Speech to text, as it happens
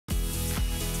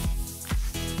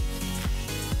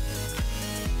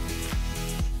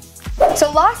So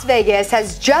Las Vegas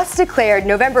has just declared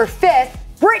November 5th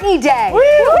Britney Day.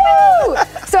 Woo!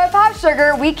 So at Pop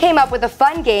Sugar, we came up with a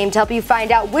fun game to help you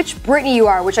find out which Britney you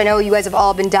are, which I know you guys have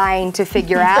all been dying to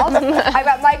figure out. I've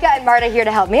got Micah and Marta here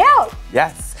to help me out.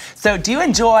 Yes. So do you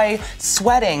enjoy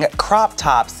sweating, crop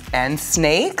tops, and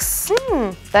snakes?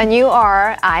 Then you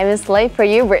are I'm a Slave for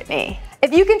You, Britney.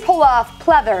 If you can pull off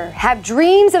pleather, have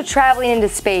dreams of traveling into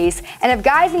space, and have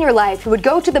guys in your life who would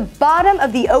go to the bottom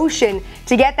of the ocean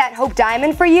to get that Hope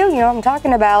Diamond for you, you know what I'm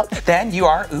talking about. Then you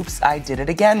are Oops, I Did It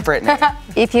Again, Britney.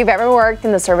 If you've ever worked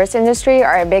in the service industry or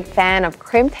are a big fan of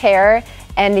crimped hair,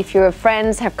 and if your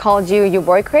friends have called you your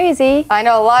boy crazy, I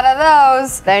know a lot of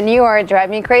those. then you are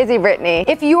Drive Me Crazy, Britney.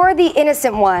 If you're the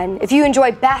innocent one, if you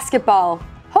enjoy basketball,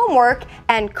 homework,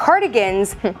 and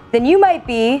cardigans, then you might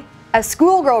be a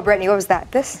schoolgirl Britney. What was that?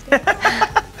 This?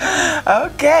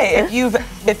 Okay,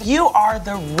 if you are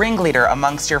the ringleader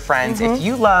amongst your friends, if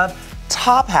you love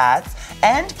top hats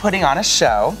and putting on a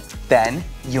show, then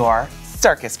you're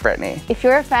Circus Britney. If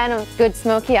you're a fan of good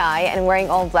smoky eye and wearing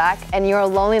all black and your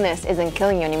loneliness isn't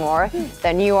killing you anymore,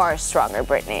 then you are Stronger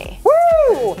Britney.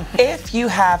 Woo! If you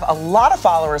have a lot of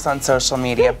followers on social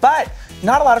media, but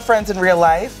not a lot of friends in real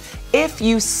life, if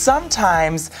you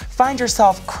sometimes find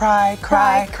yourself crying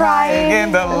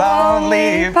in the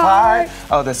lonely part.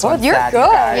 Oh, this one's you're sad, good.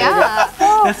 you guys.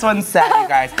 Yeah. This one's sad, you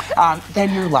guys.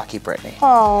 Then you're lucky, Britney.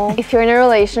 Oh. If you're in a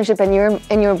relationship and you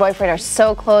and your boyfriend are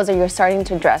so close or you're starting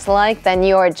to dress alike, then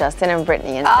you are Justin and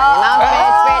Britney in denim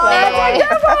outfits, Britney.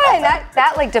 That's a good one.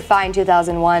 That like defined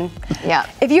 2001. Yeah.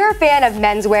 If you're a fan of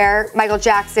menswear, Michael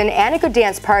Jackson, and a good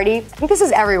dance party, I think this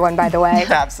is everyone, by the way.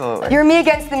 Absolutely. You're Me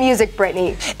Against the Music,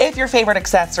 Britney. If your favorite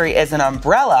accessory is an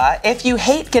umbrella, if you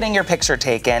hate getting your picture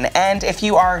taken, and if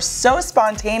you are so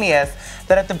spontaneous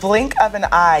that at the blink of an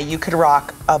eye you could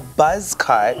rock a buzz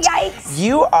cut, Yikes.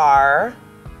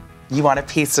 you want a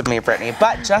piece of me, Britney.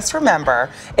 But just remember,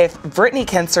 if Britney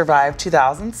can survive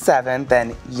 2007,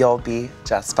 then you'll be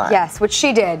just fine. Yes, which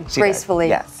she did gracefully.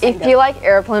 Yes. If you like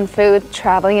airplane food,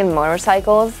 traveling, and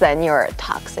motorcycles, then you're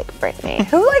toxic Britney.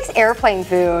 Who likes airplane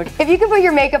food? If you can put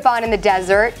your makeup on in the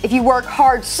desert, if you work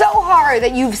hard, so hard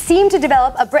that you seem to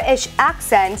develop a British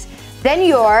accent, then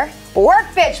you're work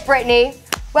bitch, Britney.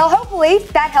 Well, hopefully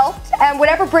that helped. And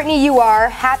whatever Britney you are,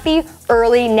 happy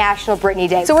early National Britney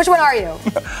Day. So which one are you?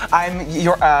 I'm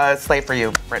your slave for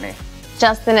you, Britney.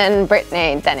 Justin and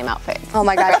Britney denim outfits. Oh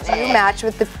my gosh, do you match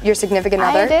with your significant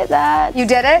other? I did that. You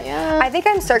did it? Yeah. I think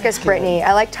I'm Circus Britney.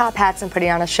 I like top hats and putting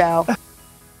on a show.